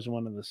first frozen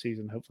one of the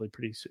season, hopefully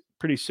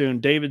pretty soon.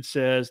 David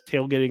says,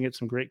 tailgating at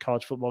some great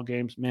college football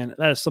games. Man,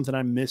 that is something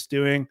I miss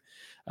doing.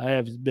 I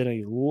have been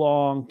a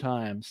long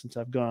time since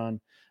I've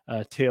gone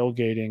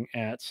tailgating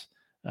at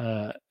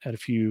a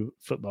few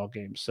football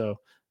games. So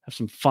have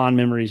some fond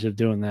memories of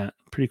doing that.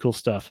 Pretty cool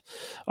stuff.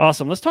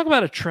 Awesome. Let's talk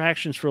about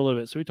attractions for a little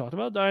bit. So we talked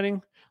about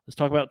dining. Let's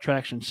talk about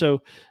attractions.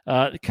 So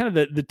kind of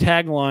the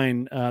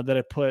tagline that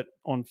I put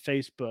on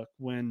Facebook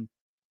when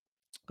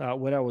I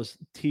was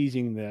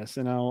teasing this,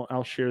 and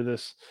I'll share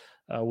this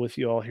with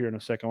you all here in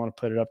a second. I want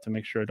to put it up to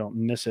make sure I don't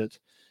miss it.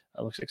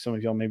 Looks like some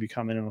of y'all may be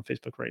commenting on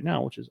Facebook right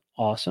now, which is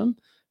awesome.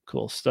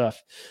 Cool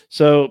stuff.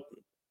 So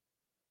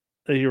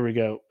here we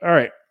go. All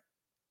right.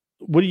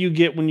 What do you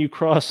get when you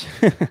cross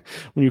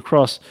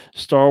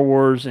Star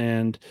Wars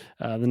and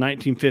the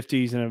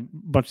 1950s and a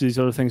bunch of these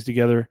other things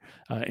together,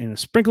 and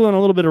sprinkle in a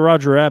little bit of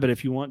Roger Rabbit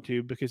if you want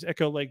to, because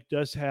Echo Lake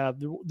does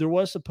have, there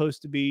was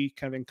supposed to be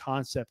kind of in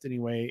concept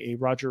anyway, a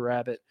Roger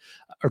Rabbit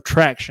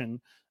attraction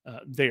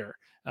there.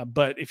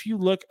 But if you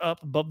look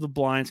up above the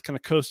blinds, kind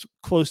of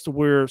close to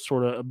where,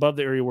 sort of above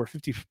the area where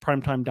 50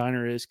 Primetime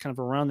Diner is, kind of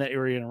around that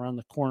area and around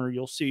the corner,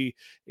 you'll see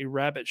a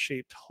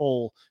rabbit-shaped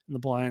hole in the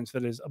blinds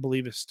that I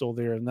believe is still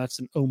there. And that's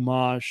an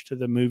homage to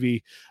the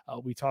movie.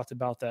 We talked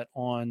about that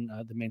on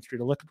the Main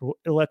Street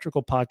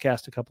Electrical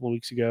podcast a couple of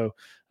weeks ago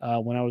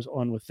when I was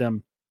on with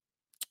them.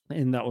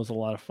 And that was a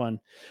lot of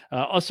fun.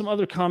 Some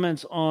other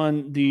comments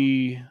on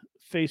the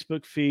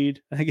Facebook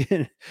feed.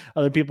 Again,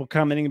 other people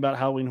commenting about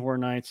Halloween Horror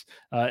Nights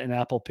and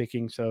apple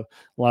picking. So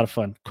a lot of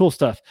fun. Cool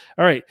stuff.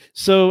 All right.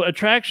 So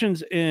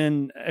attractions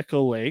in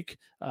Echo Lake,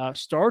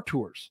 Star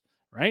Tours,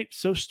 right?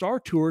 So Star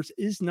Tours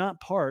is not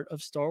part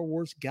of Star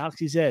Wars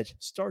Galaxy's Edge.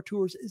 Star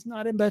Tours is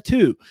not in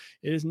Batuu.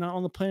 It is not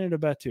on the planet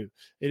of Batuu.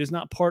 It is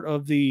not part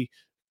of the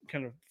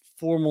kind of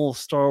formal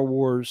Star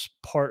Wars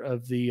part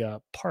of the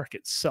park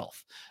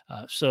itself.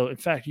 So in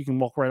fact, you can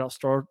walk right out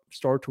Star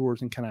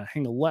Tours and kind of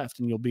hang a left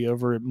and you'll be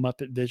over at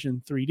Muppet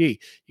Vision 3D.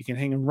 You can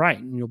hang a right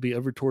and you'll be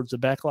over towards the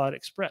Backlot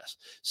Express.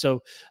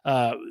 So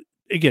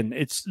again,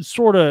 it's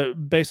sort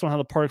of based on how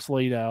the park's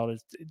laid out.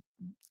 It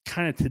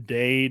kind of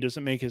today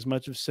doesn't make as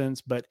much of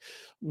sense, but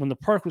when the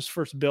park was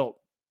first built,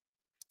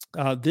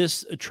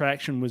 this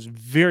attraction was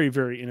very,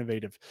 very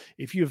innovative.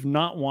 If you have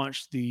not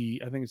watched I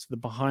think it's the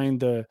Behind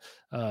the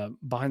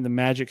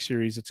Magic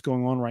series that's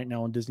going on right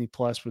now on Disney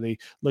Plus, where they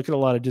look at a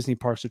lot of Disney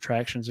parks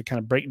attractions and kind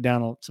of break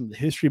down some of the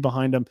history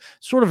behind them,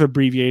 sort of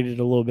abbreviated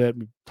a little bit.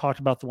 We talked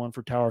about the one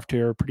for Tower of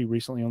Terror pretty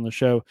recently on the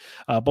show,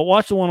 but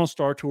watch the one on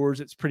Star Tours.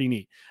 It's pretty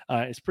neat.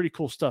 It's pretty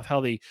cool stuff, how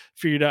they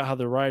figured out how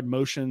the ride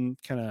motion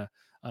kind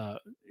of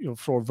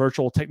for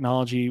virtual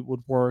technology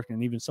would work,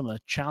 and even some of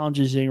the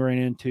challenges they ran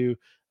into.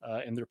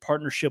 and their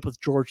partnership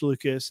with George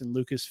Lucas and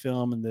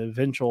Lucasfilm and the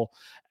eventual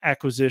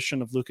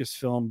acquisition of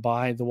Lucasfilm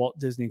by the Walt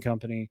Disney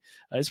Company.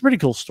 It's a pretty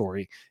cool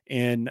story.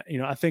 And,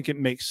 I think it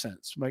makes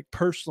sense. Like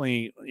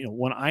personally,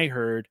 when I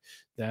heard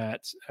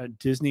that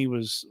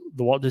the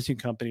Walt Disney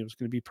Company was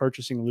going to be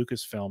purchasing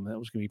Lucasfilm, that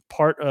was going to be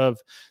part of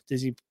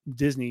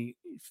Disney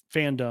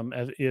fandom,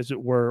 as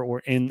it were, or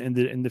in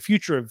the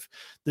future of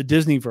the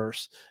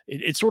Disneyverse,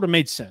 it sort of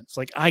made sense.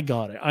 Like I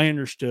got it. I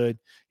understood,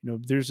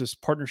 there's this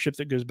partnership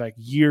that goes back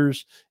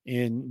years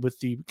with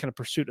the kind of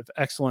pursuit of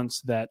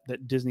excellence that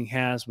Disney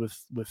has with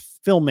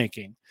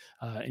filmmaking,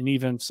 and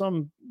even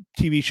some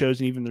TV shows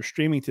and even their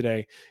streaming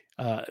today.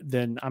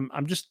 Then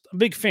I'm just a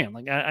big fan.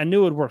 Like I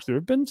knew it would work. There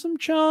have been some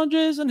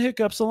challenges and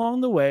hiccups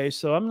along the way,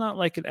 so I'm not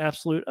like an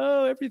absolute,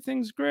 oh,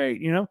 everything's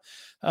great,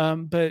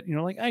 but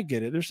like I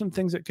get it. There's some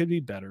things that could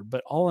be better,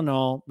 but all in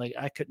all, like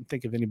I couldn't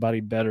think of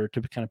anybody better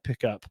to kind of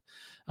pick up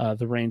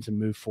the reins and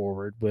move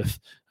forward with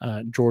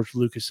George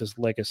Lucas's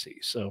legacy.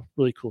 So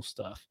really cool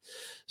stuff.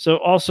 So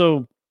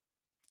also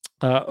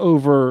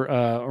actually,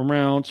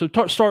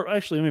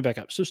 let me back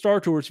up. So Star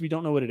Tours, if you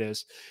don't know what it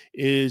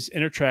is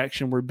an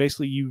attraction where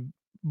basically you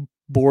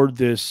board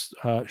this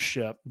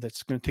ship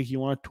that's going to take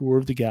you on a tour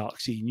of the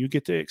galaxy, and you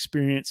get to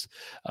experience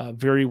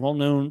very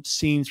well-known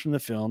scenes from the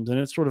films, and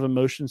it's sort of a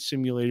motion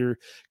simulator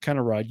kind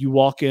of ride. You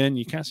walk in,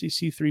 you kind of see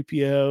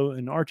C-3PO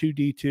and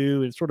R2-D2,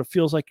 and it sort of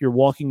feels like you're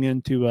walking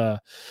into a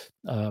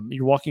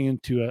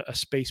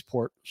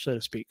spaceport, so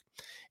to speak.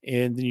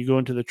 And then you go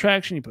into the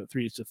attraction,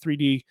 it's a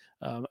 3D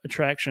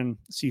attraction.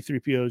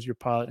 C-3PO is your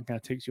pilot and kind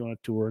of takes you on a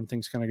tour, and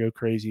things kind of go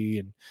crazy.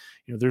 And,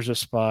 there's a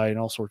spy and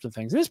all sorts of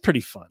things. And it's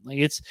pretty fun. Like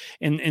it's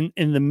in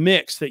the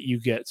mix that you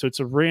get. So it's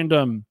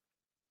a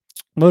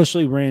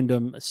mostly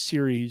random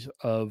series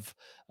of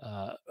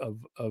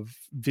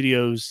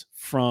videos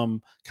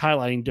from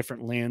highlighting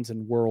different lands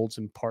and worlds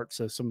and parts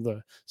of some of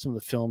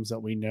the films that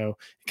we know.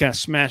 It kind of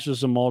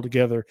smashes them all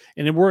together,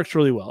 and it works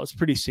really well. It's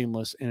pretty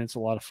seamless, and it's a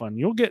lot of fun.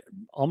 You'll get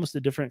almost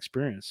a different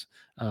experience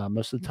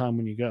most of the time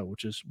when you go,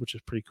 which is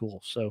pretty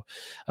cool. So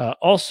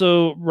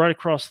also right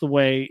across the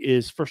way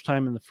is First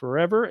Time in the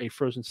Forever, a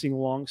Frozen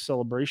sing-along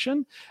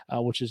celebration,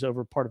 which is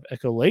over part of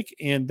Echo Lake,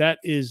 and that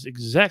is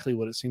exactly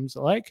what it seems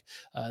like.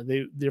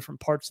 The different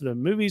parts of the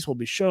movies will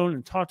be shown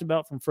and talked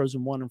about from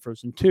Frozen 1 and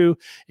Frozen 2,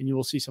 and you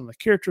will see some of the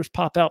characters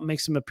pop out and make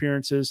some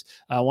appearances.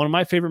 One of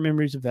my favorite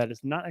memories of that is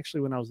not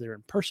actually when I was there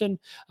in person,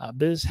 but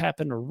this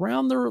happened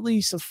around the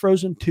release of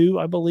Frozen 2,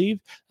 I believe.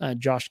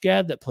 Josh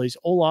Gad, that plays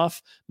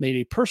Olaf, made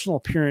a personal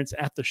appearance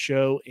at the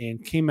show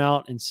and came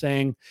out and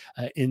sang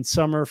In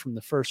Summer from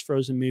the first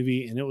Frozen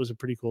movie, and it was a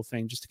pretty cool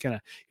thing just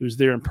to he was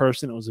there in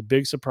person. It was a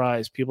big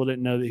surprise. People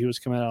didn't know that he was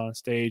coming out on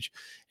stage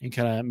and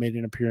kind of made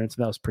an appearance,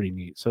 and that was pretty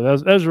neat. So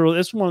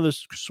that's one of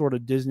those sort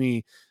of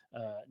Disney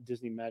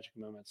magic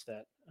moments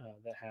that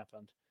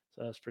happened.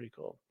 So that's pretty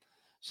cool.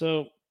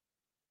 So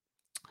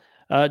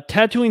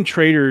Tatooine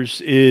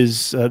Traders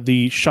is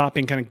the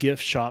shopping kind of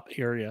gift shop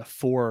area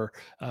for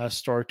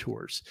Star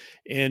Tours.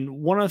 And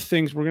one of the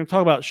things we're going to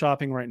talk about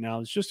shopping right now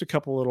is just a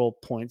couple little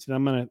points. And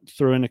I'm going to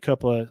throw in a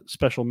couple of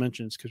special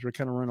mentions because we're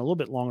kind of running a little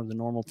bit longer than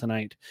normal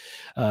tonight.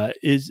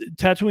 Is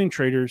Tatooine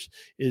Traders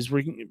is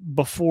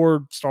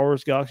before Star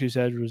Wars Galaxy's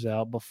Edge was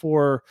out,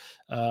 before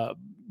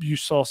you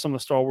saw some of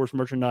the Star Wars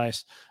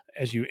merchandise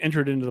as you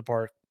entered into the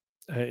park,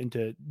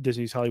 into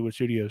Disney's Hollywood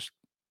Studios.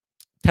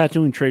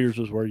 Tatooine Traders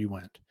was where you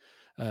went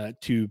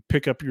to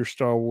pick up your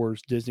Star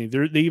Wars Disney.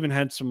 They even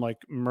had some like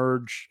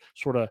merge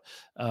sort of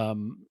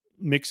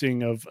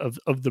mixing of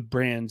the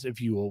brands, if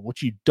you will,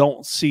 which you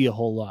don't see a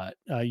whole lot.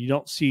 You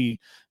don't see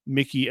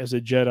Mickey as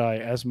a Jedi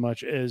as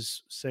much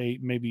as, say,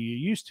 maybe you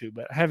used to.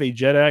 But I have a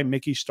Jedi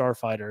Mickey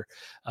Starfighter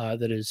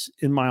that is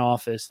in my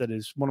office. That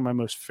is one of my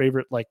most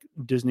favorite like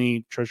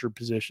Disney treasure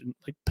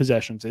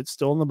possessions. It's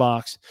still in the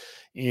box,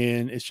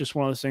 and it's just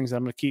one of those things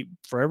I'm going to keep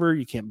forever.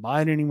 You can't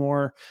buy it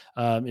anymore.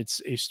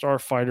 It's a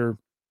Starfighter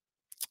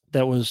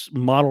that was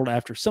modeled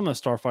after some of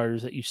the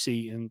starfighters that you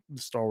see in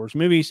the Star Wars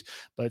movies,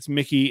 but it's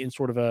Mickey in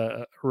sort of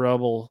a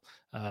rebel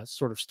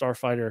sort of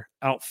starfighter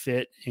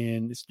outfit,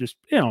 and it's just,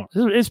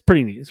 it's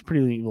pretty neat. It's a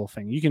pretty neat little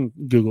thing. You can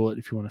Google it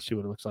if you want to see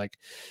what it looks like,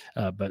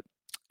 but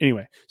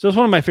anyway, so it's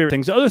one of my favorite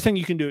things. The other thing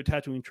you can do at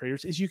Tatooine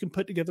Traders is you can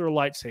put together a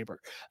lightsaber.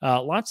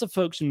 Lots of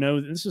folks know,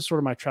 this is sort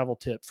of my travel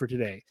tip for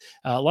today.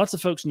 Lots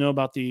of folks know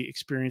about the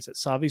experience at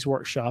Savi's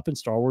Workshop in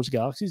Star Wars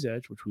Galaxy's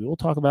Edge, which we will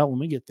talk about when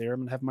we get there.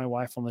 I'm going to have my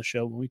wife on the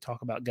show when we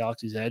talk about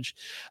Galaxy's Edge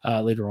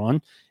later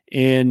on.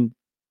 And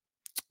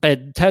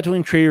at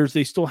Tatooine Traders,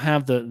 they still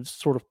have the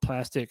sort of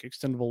plastic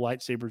extendable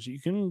lightsabers you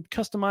can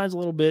customize a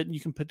little bit and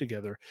you can put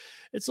together.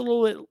 It's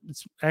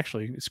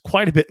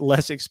quite a bit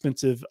less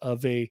expensive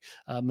of a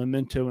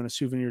memento and a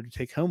souvenir to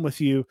take home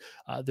with you.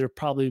 They're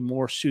probably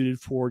more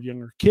suited for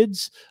younger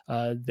kids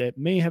that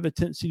may have a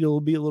tendency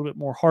to be a little bit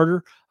more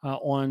harder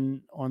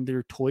on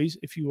their toys,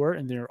 if you were,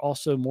 and they're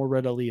also more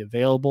readily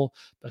available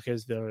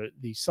because the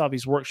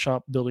Savi's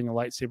Workshop building a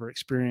lightsaber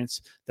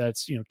experience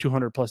that's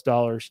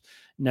 $200+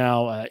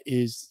 now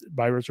is is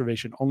by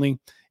reservation only.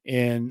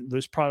 And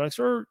those products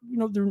are,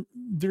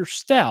 they're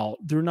stout.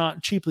 They're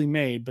not cheaply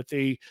made, but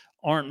they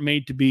aren't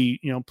made to be,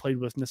 played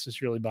with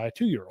necessarily by a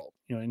 2-year-old,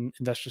 and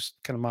that's just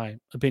kind of my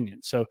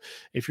opinion. So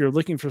if you're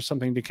looking for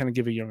something to kind of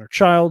give a younger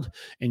child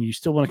and you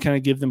still want to kind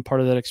of give them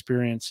part of that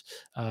experience,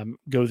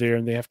 go there,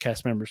 and they have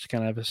cast members to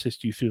kind of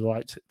assist you through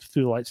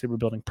the lightsaber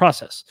building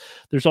process.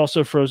 There's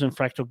also Frozen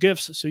Fractal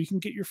Gifts, so you can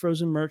get your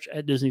Frozen merch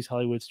at Disney's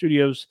Hollywood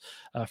Studios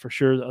for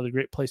sure. The other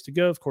great place to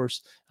go, of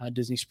course,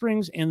 Disney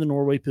Springs and the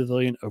Norway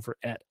Pavilion over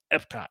at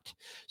Epcot.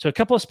 So a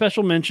couple of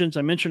special mentions.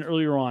 I mentioned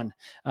earlier on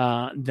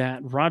that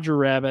Roger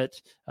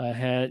Rabbit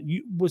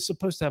was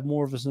supposed to have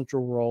more of a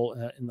central role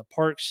in the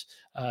parks.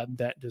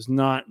 That does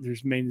not.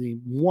 There's mainly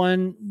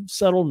one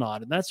subtle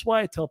nod, and that's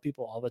why I tell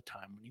people all the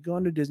time, when you go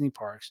into Disney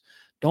parks,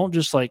 don't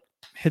just like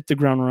hit the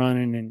ground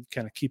running and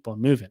kind of keep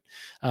on moving.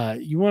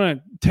 You want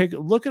to take a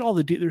look at all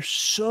the there's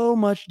so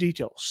much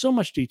detail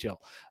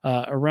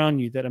around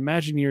you that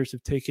Imagineers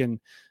have taken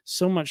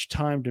so much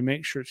time to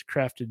make sure it's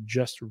crafted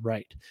just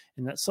right.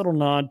 And that subtle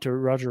nod to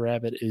Roger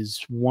Rabbit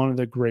is one of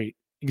the great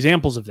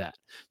examples of that.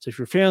 So if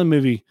you're a fan of the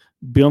movie,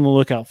 be on the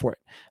lookout for it.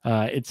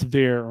 It's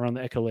there around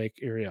the Echo Lake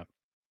area.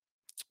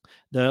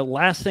 The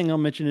last thing I'll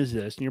mention is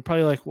this, and you're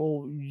probably like,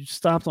 well, you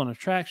stopped on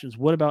attractions.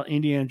 What about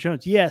Indiana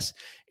Jones? Yes,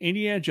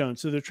 Indiana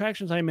Jones. So the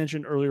attractions I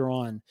mentioned earlier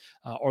on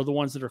are the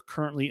ones that are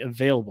currently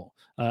available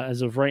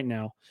as of right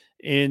now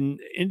in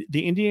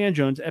the Indiana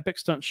Jones Epic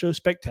Stunt Show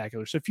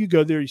Spectacular. So if you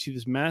go there, you see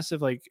this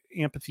massive like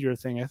amphitheater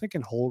thing. I think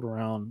can hold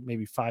around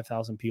maybe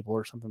 5,000 people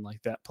or something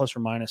like that, plus or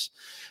minus.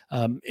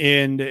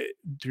 And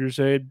there's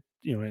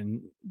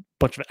and a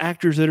bunch of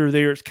actors that are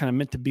there. It's kind of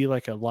meant to be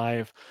like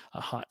a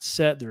hot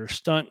set. There are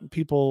stunt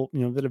people,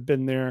 that have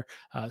been there.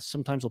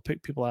 Sometimes they'll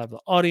pick people out of the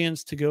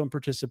audience to go and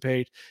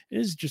participate. It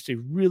is just a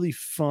really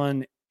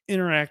fun,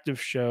 interactive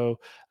show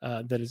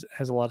that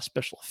has a lot of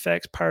special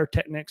effects,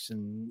 pyrotechnics,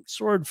 and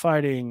sword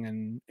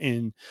fighting,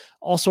 and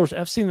all sorts.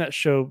 I've seen that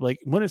show like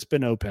when it's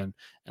been open,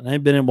 and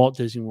I've been in Walt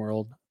Disney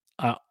World.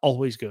 I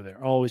always go there.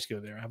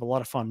 I have a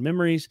lot of fond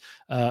memories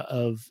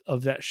of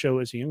that show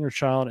as a younger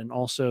child, and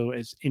also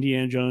as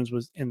Indiana Jones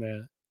was in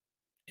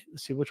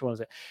let's see, which one was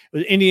it? It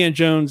was Indiana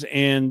Jones,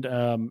 and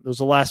it was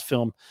the last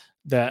film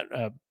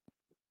that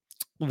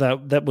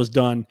was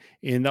done,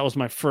 and that was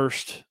my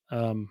first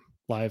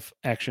live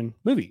action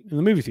movie in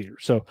the movie theater.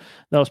 So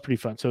that was pretty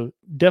fun. So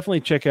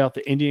definitely check out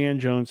the Indiana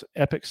Jones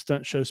Epic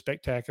Stunt Show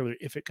Spectacular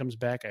if it comes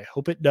back. I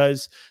hope it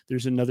does.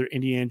 There's another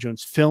Indiana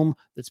Jones film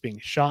that's being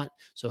shot.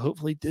 So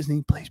hopefully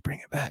Disney, please bring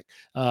it back.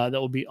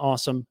 That would be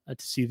awesome to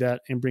see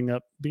that, and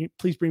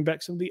please bring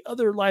back some of the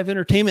other live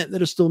entertainment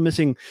that is still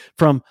missing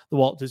from the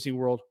Walt Disney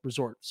World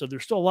Resort. So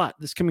there's still a lot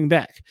that's coming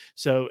back.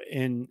 So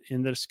and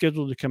that is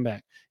scheduled to come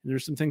back. And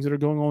there's some things that are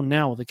going on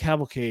now with the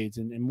cavalcades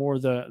and more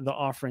of the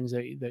offerings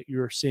that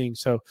you're seeing.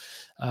 So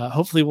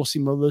hopefully we'll see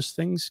more of those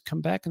things come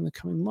back in the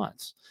coming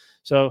months.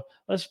 So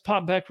let's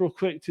pop back real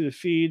quick to the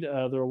feed. There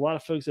are a lot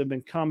of folks that have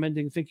been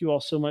commenting. Thank you all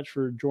so much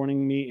for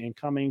joining me and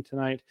commenting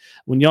tonight.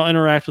 When y'all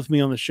interact with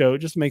me on the show, it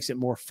just makes it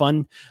more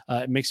fun.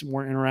 It makes it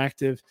more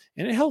interactive,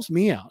 and it helps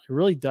me out. It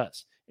really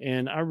does.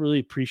 And I really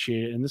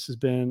appreciate it. And this has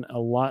been a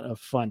lot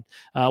of fun.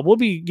 We'll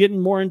be getting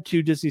more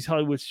into Disney's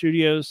Hollywood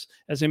Studios.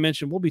 As I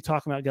mentioned, we'll be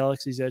talking about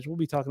Galaxy's Edge. We'll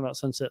be talking about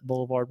Sunset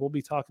Boulevard. We'll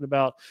be talking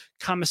about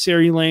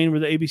Commissary Lane, where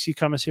the ABC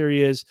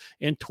Commissary is,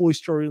 and Toy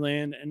Story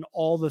Land, and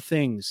all the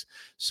things.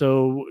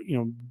 So,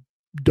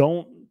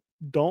 don't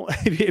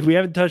if we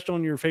haven't touched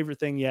on your favorite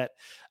thing yet,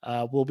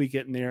 we'll be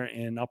getting there,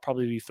 and I'll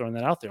probably be throwing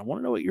that out there. I want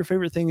to know what your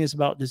favorite thing is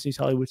about Disney's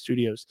Hollywood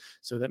Studios.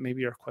 So that may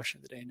be our question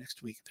of the day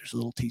next week. There's a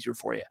little teaser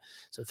for you.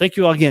 So thank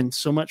you all again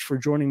so much for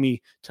joining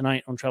me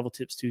tonight on Travel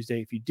Tips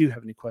Tuesday. If you do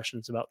have any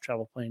questions about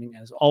travel planning,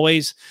 as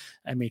always,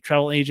 I'm a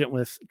travel agent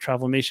with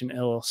Travelmation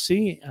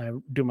LLC. I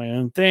do my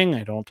own thing.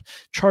 I don't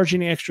charge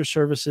any extra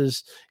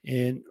services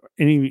and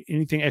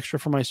anything extra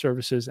for my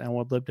services. And I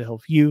would love to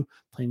help you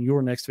plan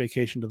your next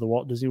vacation to the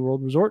Walt Disney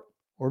World Resort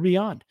or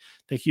beyond.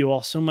 Thank you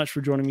all so much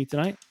for joining me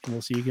tonight, and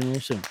we'll see you again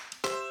real soon.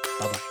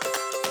 Bye-bye.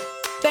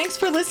 Thanks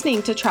for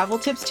listening to Travel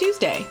Tips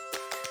Tuesday.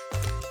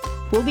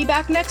 We'll be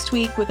back next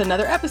week with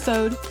another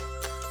episode.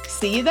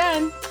 See you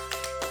then.